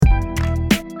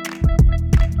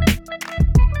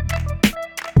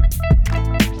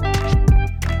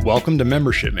Welcome to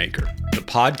Membership Maker, the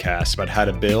podcast about how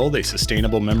to build a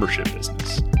sustainable membership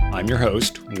business. I'm your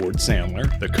host, Ward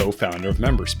Sandler, the co-founder of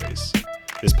Memberspace.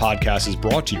 This podcast is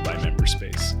brought to you by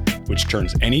Memberspace, which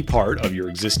turns any part of your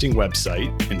existing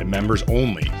website into members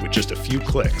only with just a few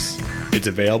clicks. It's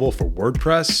available for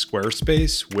WordPress,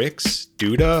 Squarespace, Wix,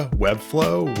 Duda,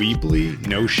 Webflow, Weebly,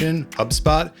 Notion,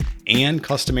 HubSpot, and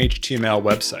custom HTML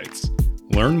websites.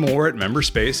 Learn more at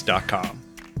memberspace.com.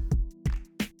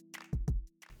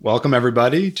 Welcome,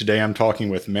 everybody. Today I'm talking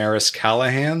with Maris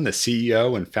Callahan, the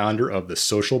CEO and founder of The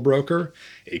Social Broker,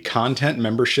 a content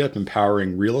membership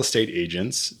empowering real estate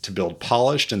agents to build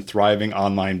polished and thriving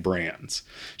online brands.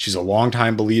 She's a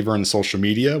longtime believer in social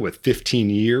media with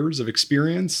 15 years of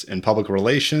experience in public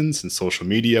relations and social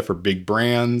media for big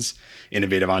brands,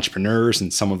 innovative entrepreneurs,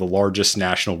 and some of the largest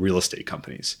national real estate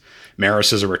companies.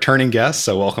 Maris is a returning guest,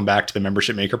 so welcome back to the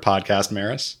Membership Maker podcast,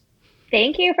 Maris.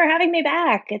 Thank you for having me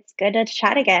back. It's good to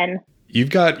chat again. You've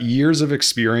got years of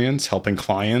experience helping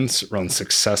clients run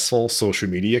successful social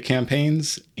media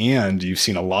campaigns, and you've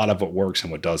seen a lot of what works and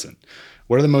what doesn't.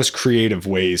 What are the most creative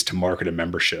ways to market a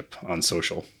membership on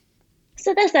social?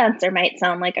 So this answer might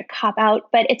sound like a cop-out,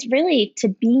 but it's really to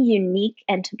be unique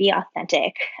and to be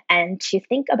authentic and to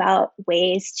think about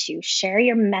ways to share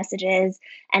your messages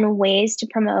and ways to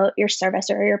promote your service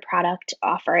or your product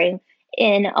offering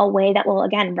in a way that will,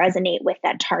 again, resonate with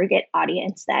that target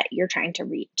audience that you're trying to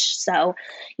reach. So,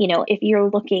 if you're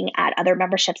looking at other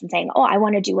memberships and saying, oh, I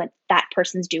want to do what that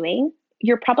person's doing,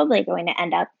 you're probably going to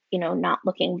end up, not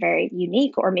looking very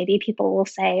unique. Or maybe people will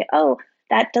say, oh,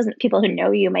 people who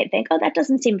know you might think, oh, that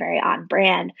doesn't seem very on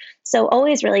brand. So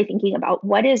always really thinking about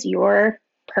what is your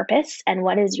purpose and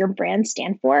what does your brand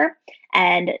stand for,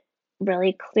 and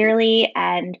really clearly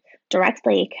and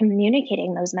directly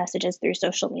communicating those messages through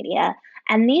social media.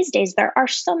 And these days, there are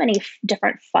so many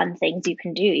different fun things you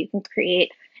can do. You can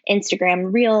create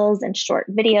Instagram reels and short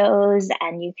videos,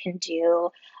 and you can do,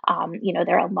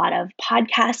 there are a lot of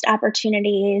podcast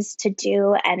opportunities to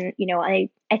do. And, I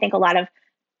think a lot of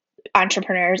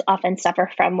entrepreneurs often suffer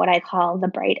from what I call the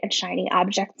bright and shiny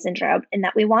object syndrome, in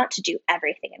that we want to do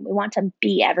everything and we want to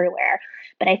be everywhere.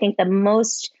 But I think the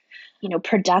most,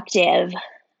 productive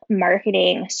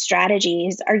marketing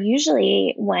strategies are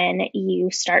usually when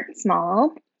you start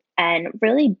small and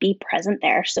really be present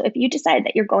there. So if you decide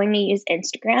that you're going to use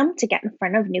Instagram to get in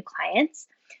front of new clients,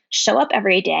 show up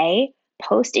every day,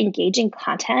 post engaging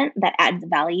content that adds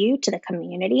value to the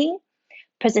community,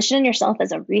 position yourself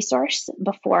as a resource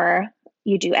before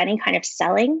you do any kind of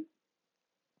selling,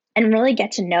 and really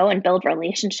get to know and build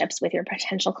relationships with your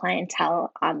potential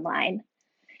clientele online.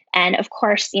 And of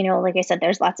course, like I said,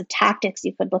 there's lots of tactics.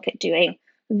 You could look at doing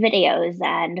videos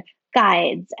and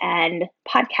guides and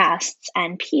podcasts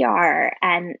and PR.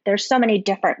 And there's so many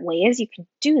different ways you can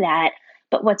do that.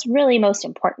 But what's really most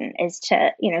important is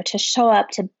to show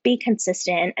up, to be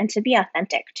consistent, and to be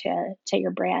authentic to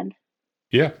your brand.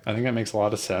 Yeah, I think that makes a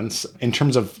lot of sense. In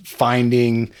terms of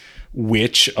finding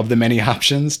which of the many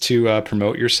options to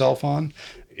promote yourself on,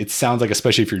 it sounds like,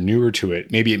 especially if you're newer to it,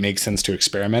 maybe it makes sense to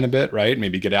experiment a bit, right?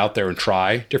 Maybe get out there and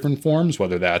try different forms,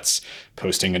 whether that's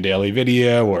posting a daily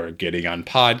video or getting on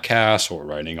podcasts or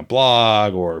writing a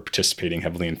blog or participating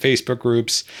heavily in Facebook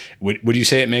groups. Would you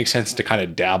say it makes sense to kind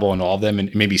of dabble in all of them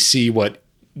and maybe see what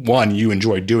one you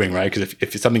enjoy doing, right? Because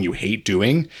if it's something you hate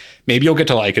doing, maybe you'll get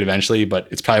to like it eventually, but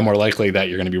it's probably more likely that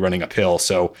you're going to be running uphill.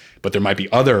 So, but there might be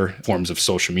other forms of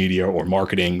social media or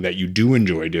marketing that you do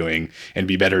enjoy doing, and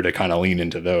be better to kind of lean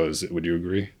into those. Would you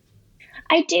agree?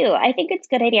 I do. I think it's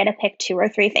a good idea to pick 2 or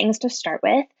 3 things to start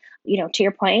with. To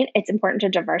your point, it's important to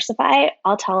diversify.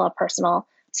 I'll tell a personal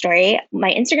story.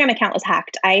 My Instagram account was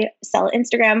hacked. I sell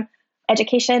Instagram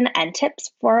education and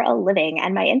tips for a living.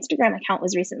 And my Instagram account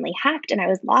was recently hacked and I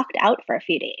was locked out for a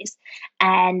few days.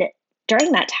 And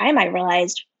during that time, I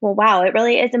realized, well, wow, it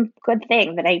really is a good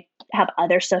thing that I have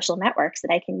other social networks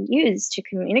that I can use to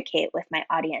communicate with my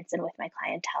audience and with my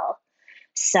clientele.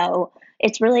 So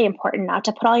it's really important not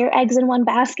to put all your eggs in one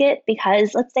basket,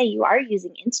 because let's say you are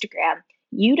using Instagram,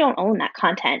 you don't own that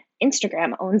content.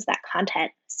 Instagram owns that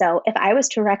content. So if I was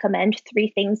to recommend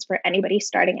 3 things for anybody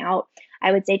starting out,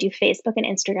 I would say do Facebook and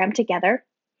Instagram together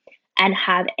and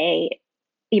have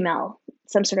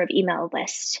some sort of email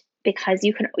list, because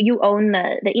you own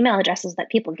the email addresses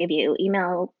that people give you.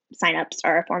 Email signups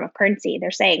are a form of currency. They're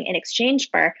saying, in exchange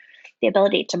for the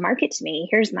ability to market to me,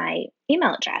 here's my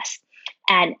email address.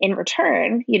 And in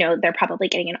return, they're probably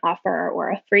getting an offer or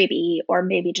a freebie, or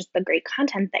maybe just the great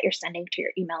content that you're sending to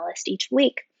your email list each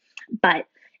week. But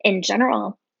in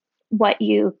general, what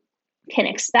you can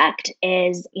expect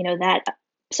is, that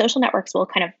social networks will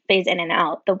kind of phase in and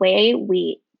out. The way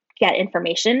we get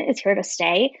information is here to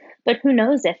stay. But who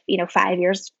knows if, 5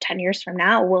 years, 10 years from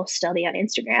now, we'll still be on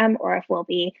Instagram or if we'll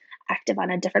be active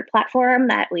on a different platform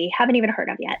that we haven't even heard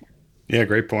of yet. Yeah,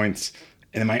 great points.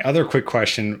 And then my other quick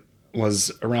question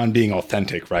was around being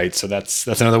authentic, right? So that's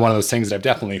another one of those things that I've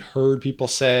definitely heard people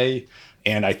say,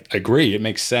 and I agree, it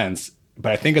makes sense.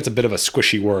 But I think it's a bit of a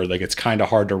squishy word. Like it's kind of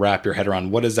hard to wrap your head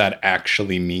around what does that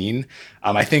actually mean.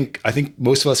 I think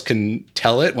most of us can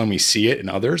tell it when we see it in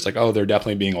others, like oh, they're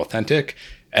definitely being authentic,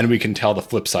 and we can tell the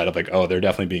flip side of like oh, they're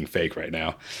definitely being fake right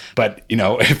now. But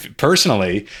if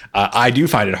personally, I do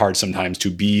find it hard sometimes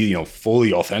to be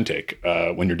fully authentic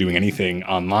when you're doing anything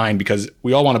online because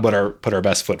we all want to put our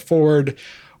best foot forward.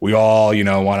 We all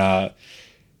want to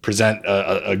present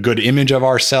a good image of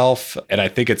ourselves. And I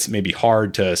think it's maybe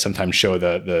hard to sometimes show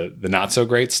the not so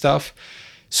great stuff.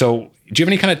 So do you have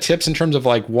any kind of tips in terms of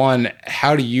like, one,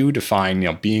 how do you define,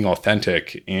 being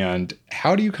authentic, and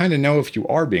how do you kind of know if you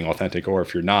are being authentic or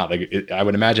if you're not? Like, I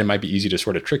would imagine it might be easy to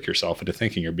sort of trick yourself into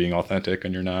thinking you're being authentic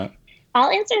and you're not. I'll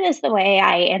answer this the way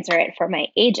I answer it for my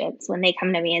agents when they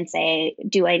come to me and say,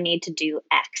 do I need to do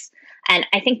X? And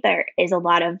I think there is a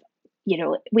lot of,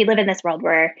 we live in this world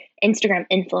where Instagram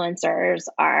influencers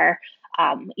are,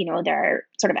 they're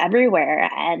sort of everywhere,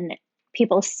 and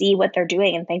people see what they're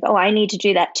doing and think, oh, I need to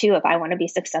do that too if I want to be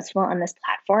successful on this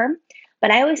platform.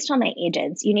 But I always tell my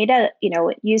agents, you need to,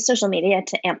 use social media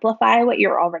to amplify what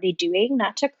you're already doing,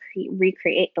 not to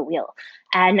recreate the wheel.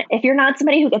 And if you're not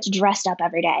somebody who gets dressed up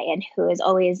every day and who is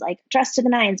always like dressed to the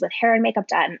nines with hair and makeup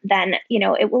done, then,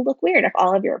 it will look weird if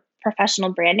all of your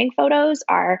professional branding photos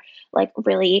are like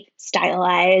really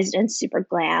stylized and super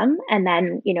glam. And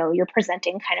then, you're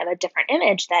presenting kind of a different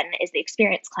image than is the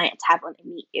experience clients have when they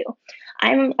meet you.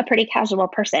 I'm a pretty casual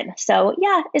person. So,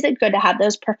 yeah, is it good to have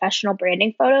those professional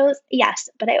branding photos? Yes.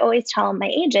 But I always tell my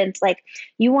agents, like,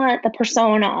 you want the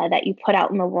persona that you put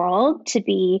out in the world to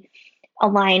be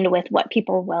aligned with what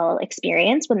people will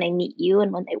experience when they meet you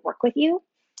and when they work with you.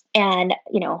 And,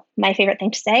 my favorite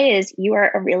thing to say is you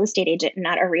are a real estate agent,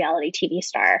 not a reality TV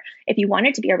star. If you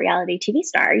wanted to be a reality TV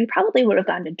star, you probably would have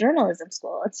gone to journalism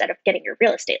school instead of getting your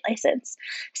real estate license.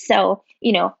 So,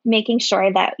 making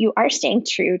sure that you are staying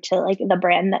true to like the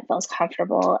brand that feels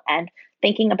comfortable and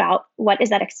thinking about what is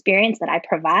that experience that I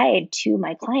provide to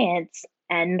my clients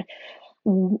and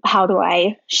how do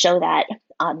I show that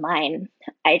online.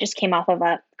 I just came off of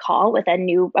a call with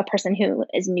a person who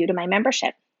is new to my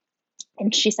membership.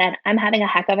 And she said, I'm having a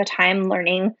heck of a time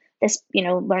learning this,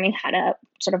 learning how to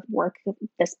sort of work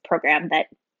this program that,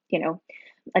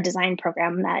 a design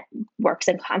program that works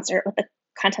in concert with the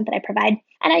content that I provide.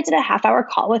 And I did a half-hour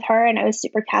call with her and I was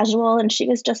super casual. And she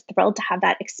was just thrilled to have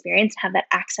that experience, have that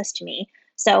access to me.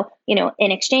 So,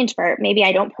 in exchange for maybe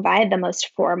I don't provide the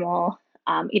most formal,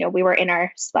 we were in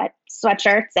our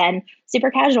sweatshirts and super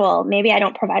casual. Maybe I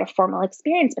don't provide a formal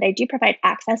experience, but I do provide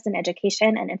access and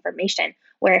education and information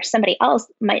where somebody else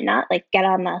might not like get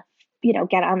on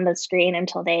the screen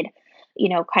until they'd,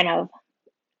 kind of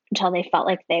until they felt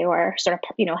like they were sort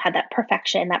of, had that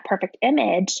perfection, that perfect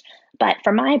image. But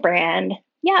for my brand,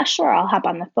 yeah, sure, I'll hop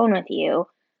on the phone with you,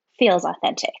 feels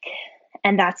authentic.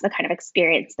 And that's the kind of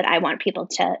experience that I want people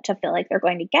to feel like they're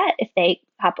going to get if they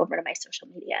hop over to my social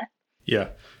media. Yeah,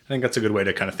 I think that's a good way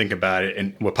to kind of think about it.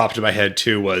 And what popped in my head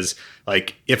too was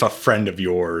like if a friend of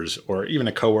yours or even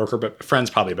a coworker, but a friend's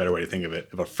probably a better way to think of it.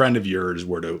 If a friend of yours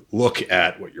were to look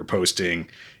at what you're posting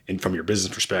and from your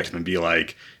business perspective and be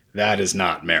like, that is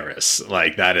not Maris,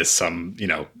 like that is some,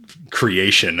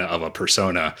 creation of a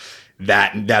persona,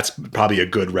 that's probably a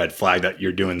good red flag that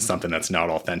you're doing something that's not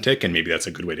authentic. And maybe that's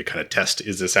a good way to kind of test,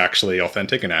 is this actually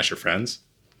authentic, and ask your friends.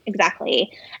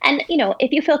 Exactly. And,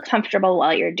 if you feel comfortable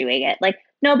while you're doing it, like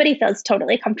nobody feels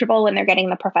totally comfortable when they're getting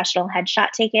the professional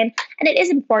headshot taken. And it is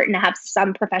important to have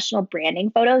some professional branding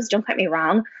photos. Don't get me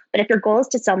wrong. But if your goal is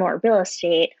to sell more real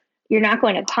estate, you're not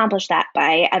going to accomplish that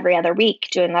by every other week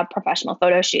doing a professional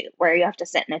photo shoot where you have to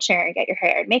sit in a chair and get your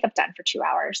hair and makeup done for 2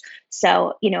 hours.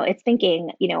 So, it's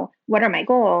thinking, what are my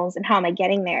goals and how am I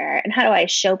getting there? And how do I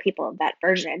show people that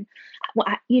version? Well,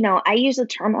 I use a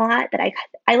term a lot that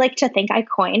I like to think I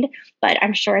coined, but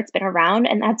I'm sure it's been around.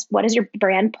 And that's, what is your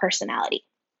brand personality?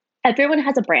 Everyone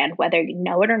has a brand, whether you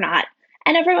know it or not,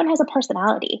 and everyone has a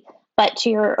personality. But to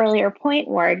your earlier point,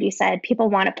 Ward, you said people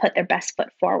want to put their best foot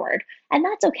forward. And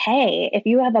that's okay. If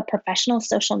you have a professional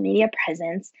social media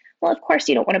presence, well, of course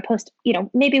you don't want to post,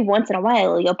 maybe once in a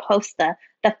while you'll post the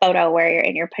photo where you're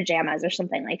in your pajamas or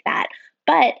something like that.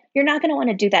 But you're not going to want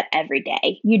to do that every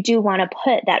day. You do want to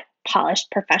put that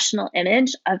polished professional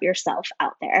image of yourself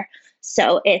out there.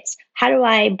 So it's, how do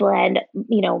I blend,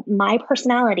 my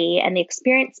personality and the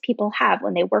experience people have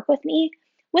when they work with me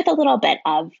with a little bit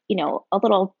of, a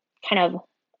little kind of,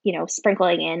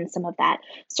 sprinkling in some of that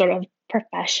sort of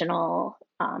professional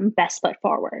best foot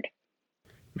forward.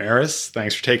 Maris,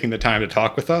 thanks for taking the time to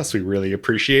talk with us. We really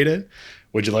appreciate it.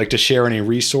 Would you like to share any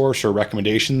resource or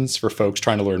recommendations for folks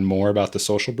trying to learn more about The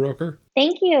Social Broker?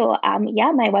 Thank you.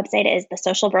 Yeah, my website is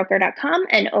thesocialbroker.com,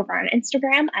 and over on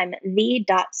Instagram, I'm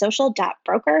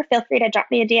the.social.broker. Feel free to drop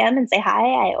me a DM and say hi.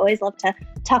 I always love to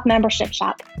talk membership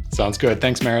shop. Sounds good.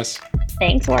 Thanks, Maris.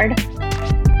 Thanks, Ward.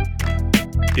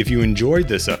 If you enjoyed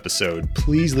this episode,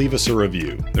 please leave us a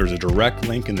review. There's a direct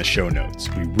link in the show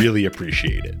notes. We really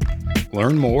appreciate it.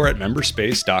 Learn more at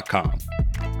memberspace.com.